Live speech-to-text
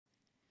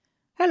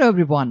Hello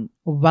everyone,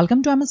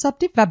 welcome to MS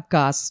Opti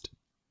Webcast.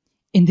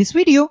 In this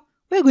video,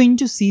 we're going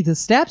to see the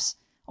steps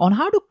on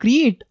how to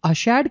create a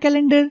shared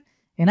calendar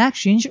in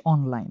Exchange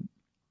Online.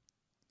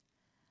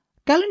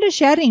 Calendar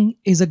sharing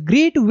is a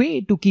great way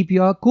to keep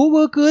your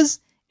co-workers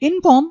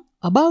informed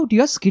about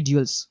your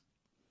schedules.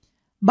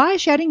 By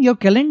sharing your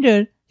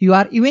calendar, you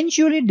are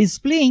eventually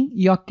displaying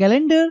your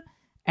calendar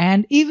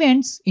and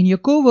events in your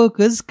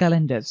co-workers'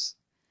 calendars.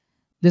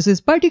 This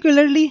is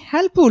particularly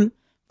helpful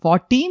for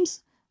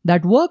teams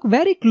that work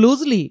very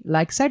closely,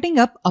 like setting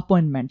up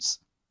appointments.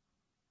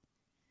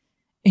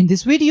 In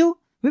this video,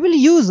 we will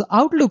use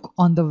Outlook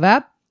on the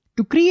web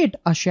to create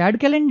a shared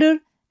calendar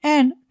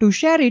and to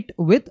share it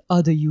with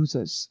other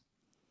users.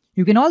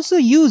 You can also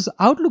use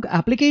Outlook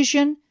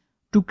application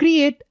to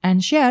create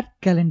and share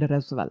calendar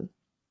as well.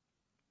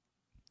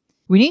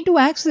 We need to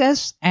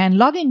access and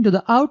log into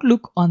the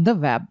Outlook on the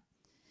web.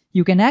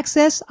 You can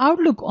access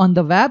Outlook on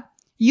the web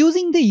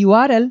using the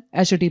URL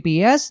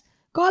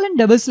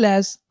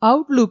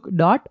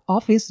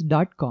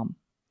https://outlook.office.com.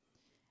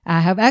 I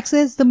have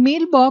accessed the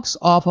mailbox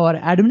of our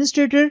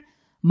administrator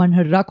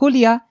Manhar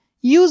Rakholia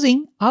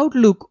using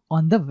Outlook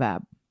on the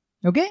web.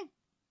 Okay.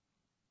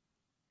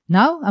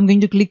 Now I'm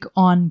going to click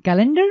on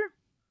calendar.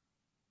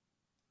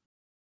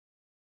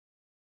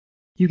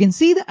 You can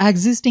see the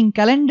existing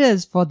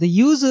calendars for the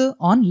user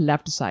on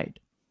left side,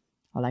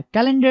 like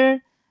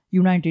calendar,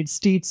 United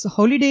States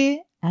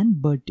holiday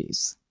and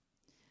birthdays.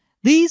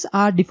 These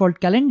are default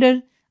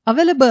calendar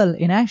available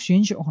in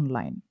Exchange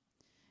Online.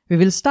 We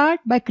will start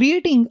by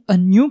creating a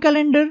new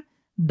calendar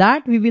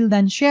that we will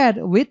then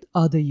share with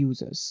other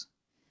users.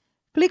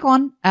 Click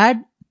on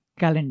Add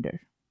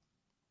Calendar.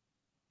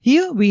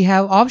 Here we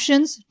have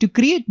options to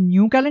create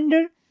new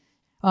calendar.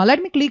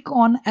 Let me click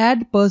on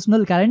Add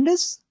Personal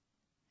Calendars.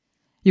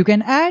 You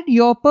can add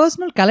your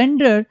personal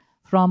calendar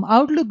from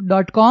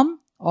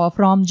Outlook.com or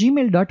from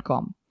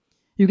Gmail.com.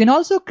 You can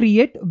also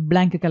create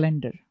blank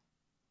calendar.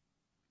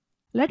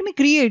 Let me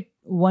create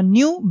one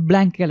new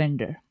blank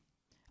calendar.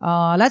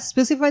 Let's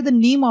specify the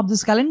name of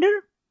this calendar.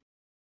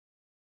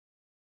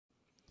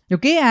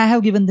 Okay, I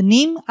have given the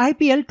name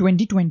IPL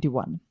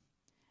 2021.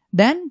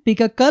 Then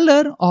pick a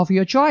color of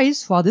your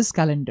choice for this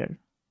calendar.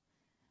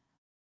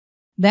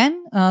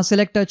 Then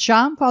select a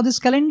charm for this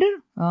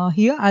calendar.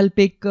 Here I'll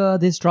pick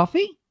this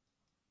trophy.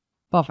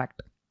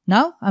 Perfect.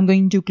 Now I'm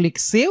going to click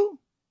Save.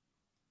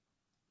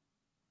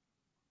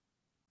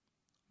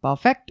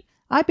 Perfect.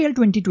 IPL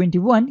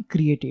 2021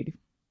 created.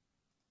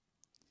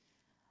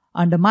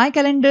 Under my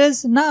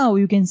calendars, now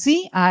you can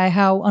see I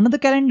have another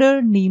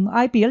calendar named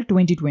IPL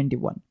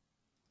 2021.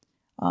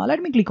 Let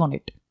me click on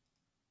it.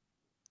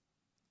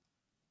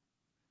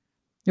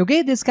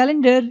 Okay, this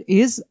calendar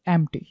is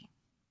empty.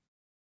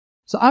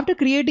 So after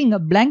creating a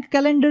blank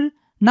calendar,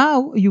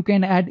 now you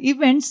can add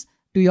events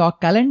to your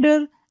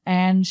calendar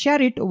and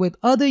share it with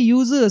other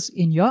users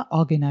in your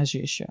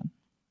organization.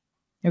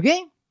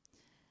 Okay.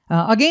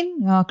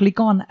 Again, click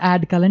on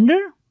Add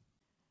Calendar.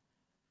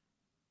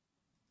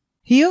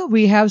 Here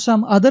we have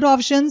some other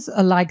options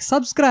like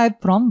subscribe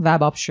from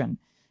web option.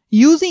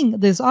 Using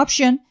this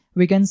option,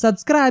 we can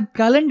subscribe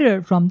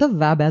calendar from the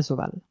web as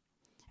well.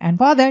 And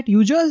for that,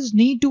 you just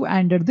need to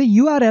enter the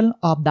URL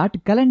of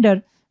that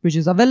calendar which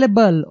is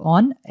available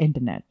on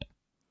internet.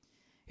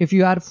 If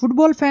you are a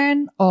football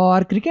fan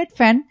or cricket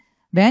fan,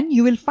 then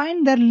you will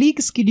find their league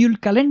schedule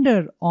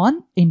calendar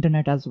on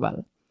internet as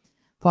well.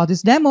 For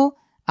this demo,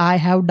 I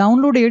have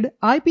downloaded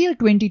IPL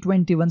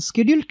 2021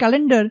 schedule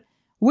calendar,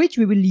 which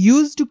we will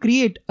use to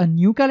create a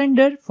new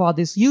calendar for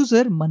this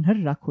user Manhar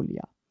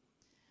Rakholia.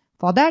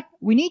 For that,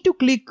 we need to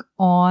click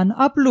on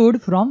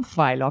Upload from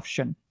File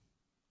option.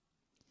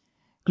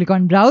 Click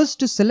on Browse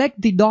to select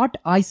the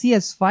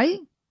 .ics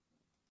file.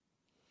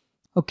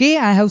 Okay,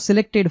 I have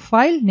selected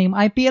file name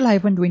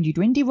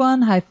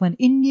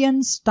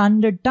IPL-2021-Indian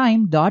Standard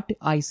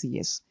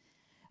Time.ics.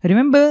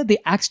 Remember, the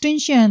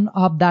extension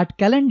of that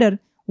calendar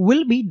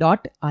will be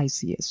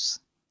 .ics.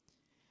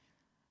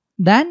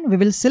 Then we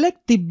will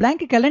select the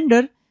blank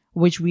calendar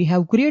which we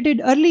have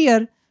created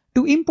earlier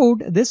to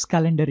import this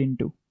calendar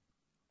into.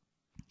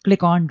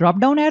 Click on drop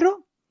down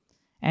arrow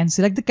and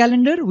select the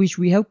calendar which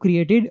we have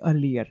created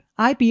earlier,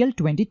 IPL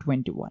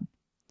 2021.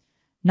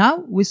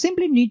 Now we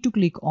simply need to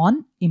click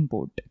on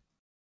import.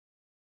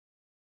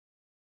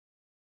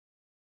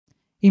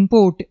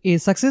 Import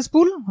is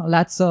successful.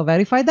 Let's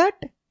verify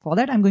that. For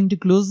that, I'm going to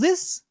close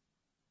this.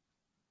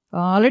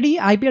 Already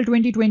IPL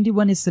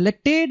 2021 is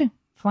selected.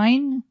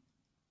 Fine.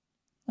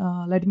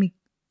 Let me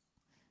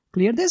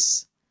clear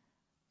this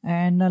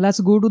and let's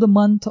go to the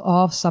month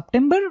of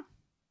September.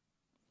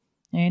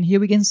 And here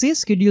we can see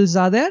schedules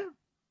are there.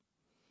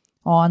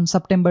 On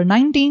September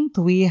 19th,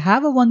 we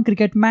have one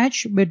cricket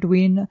match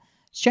between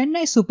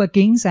Chennai Super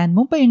Kings and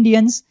Mumbai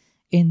Indians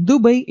in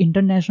Dubai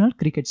International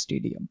Cricket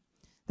Stadium.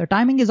 The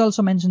timing is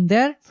also mentioned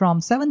there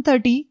from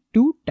 7:30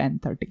 to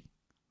 10:30.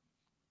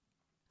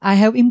 I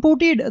have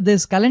imported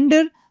this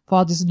calendar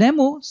for this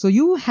demo, so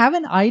you have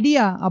an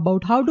idea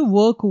about how to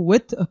work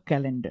with a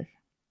calendar.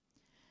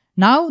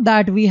 Now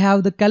that we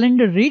have the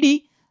calendar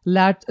ready,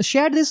 let's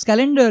share this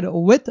calendar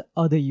with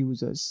other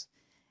users.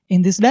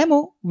 In this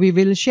demo, we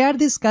will share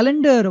this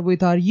calendar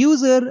with our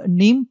user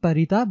named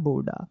Parita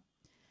Boda.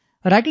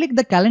 Right-click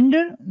the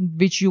calendar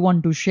which you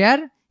want to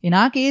share. In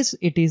our case,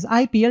 it is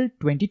IPL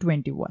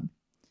 2021.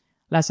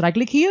 Let's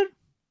right-click here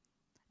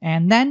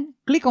and then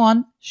click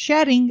on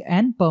Sharing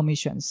and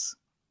Permissions.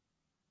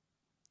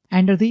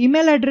 Enter the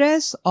email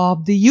address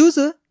of the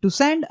user to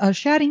send a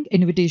sharing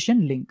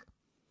invitation link.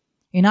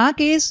 In our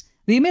case,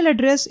 the email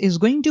address is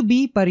going to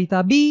be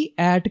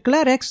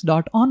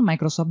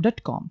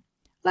paritab@clarx.onmicrosoft.com.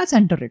 Let's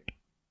enter it.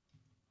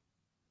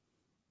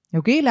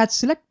 Okay, let's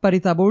select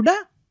Parita Boda.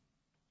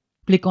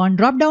 Click on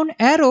drop-down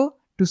arrow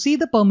to see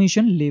the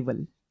permission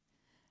label.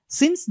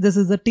 Since this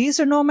is a test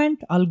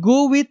environment, I'll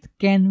go with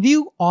Can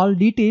View All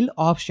Detail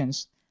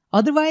options.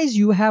 Otherwise,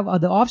 you have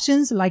other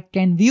options like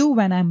Can View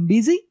When I'm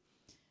Busy,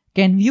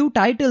 Can View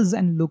Titles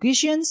and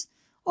Locations,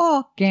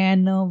 or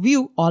Can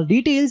View All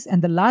Details,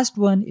 and the last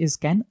one is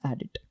Can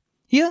Edit.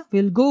 Here,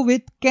 we'll go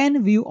with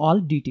Can View All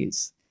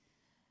Details.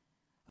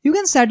 You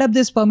can set up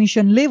this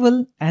permission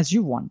level as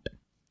you want.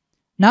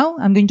 Now,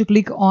 I'm going to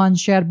click on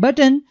Share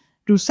button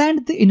to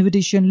send the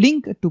invitation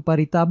link to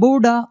Parita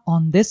Boda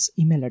on this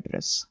email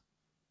address.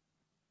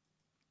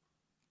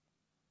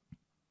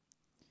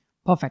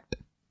 Perfect.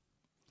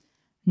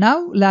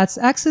 Now let's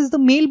access the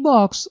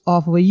mailbox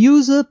of our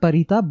user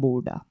Parita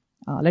Boda.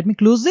 Let me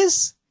close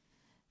this.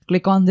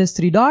 Click on these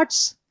three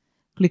dots.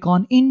 Click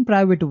on In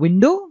Private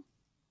Window.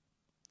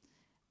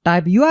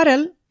 Type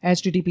URL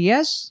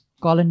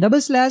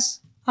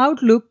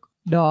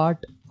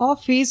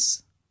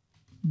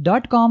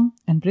https://outlook.office.com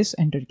and press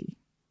Enter key.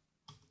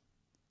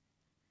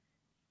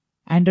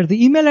 Enter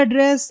the email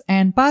address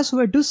and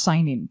password to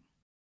sign in.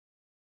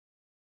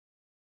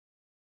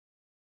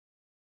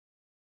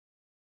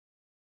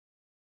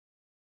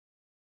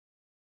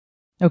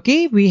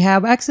 Okay, we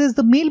have accessed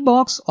the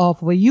mailbox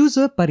of our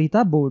user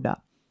Parita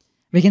Boda.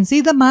 We can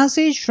see the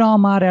message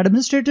from our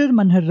administrator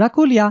Manhar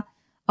Rakulia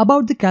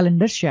about the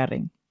calendar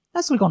sharing.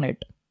 Let's click on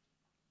it.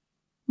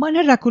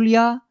 Manhar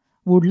Rakulia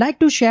would like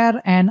to share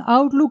an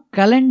Outlook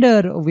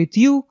calendar with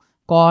you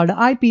called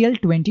IPL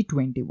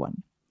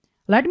 2021.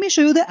 Let me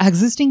show you the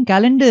existing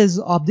calendars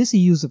of this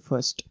user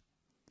first.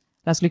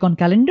 Let's click on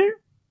Calendar.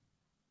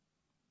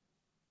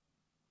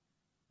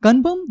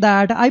 Confirm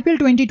that IPL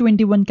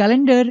 2021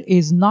 calendar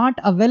is not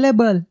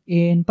available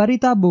in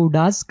Parita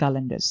Boda's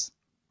calendars.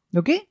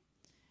 Okay.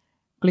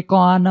 Click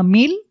on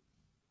Mail.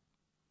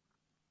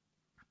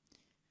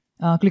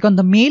 Click on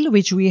the mail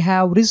which we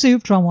have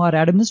received from our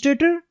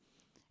administrator.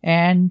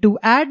 And to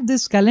add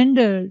this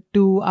calendar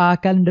to our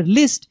calendar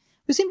list,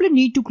 we simply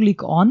need to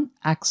click on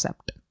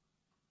Accept.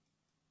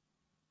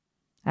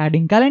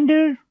 Adding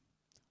calendar.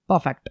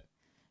 Perfect.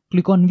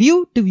 Click on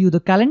View to view the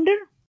calendar.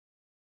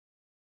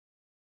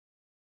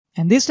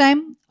 And this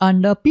time,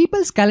 under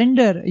People's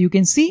Calendar, you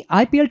can see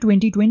IPL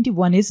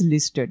 2021 is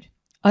listed.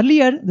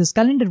 Earlier, this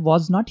calendar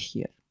was not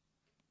here.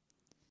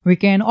 We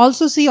can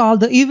also see all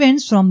the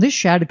events from this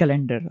shared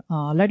calendar.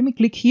 Let me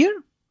click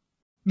here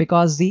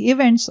because the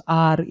events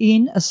are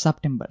in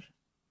September.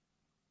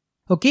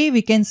 Okay,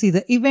 we can see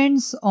the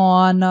events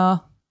on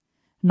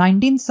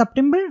 19th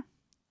September.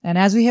 And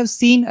as we have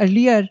seen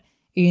earlier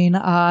in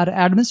our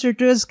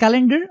administrator's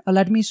calendar,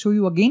 let me show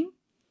you again.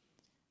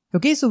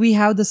 Okay, so we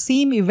have the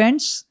same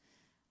events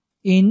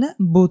in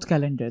both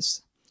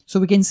calendars. So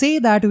we can say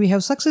that we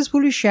have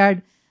successfully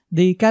shared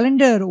the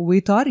calendar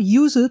with our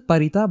user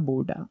Parita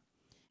Boda.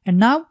 And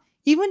now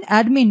even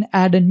admin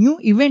add a new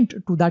event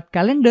to that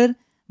calendar,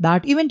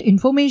 that event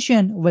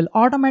information will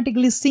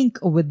automatically sync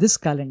with this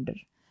calendar.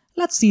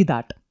 Let's see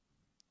that.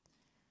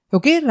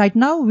 Okay, right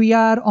now we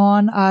are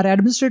on our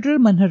administrator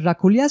Manhar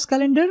Rakulia's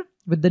calendar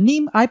with the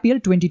name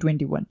IPL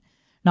 2021.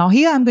 Now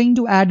here I'm going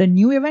to add a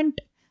new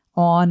event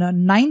on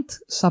 9th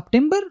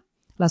September.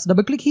 Let's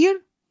double click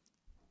here.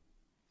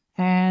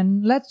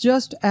 And let's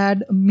just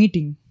add a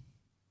meeting.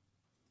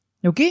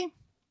 Okay,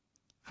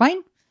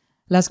 fine.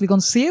 Let's click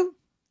on Save.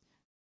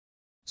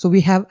 So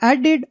we have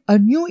added a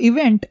new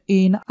event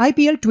in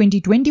IPL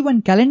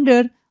 2021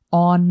 calendar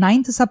on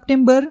 9th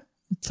September,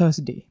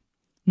 Thursday.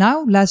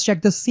 Now let's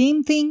check the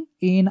same thing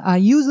in our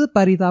user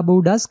Parita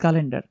Boda's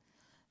calendar.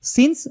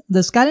 Since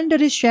this calendar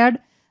is shared,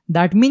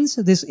 that means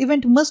this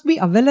event must be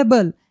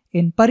available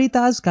in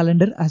Parita's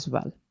calendar as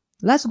well.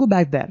 Let's go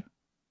back there.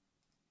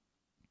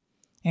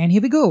 And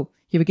here we go.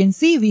 Here we can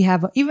see we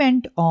have an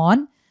event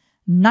on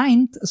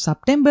 9th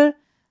September,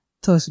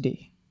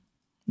 Thursday.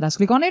 Let's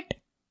click on it.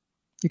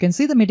 You can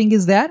see the meeting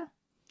is there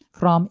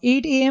from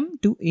 8 a.m.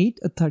 to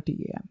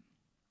 8:30 a.m.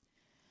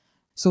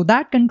 So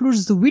that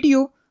concludes the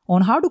video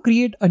on how to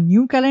create a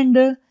new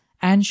calendar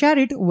and share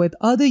it with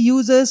other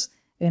users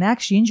in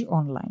Exchange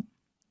Online.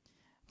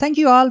 Thank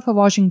you all for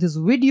watching this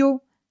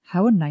video.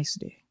 Have a nice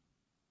day.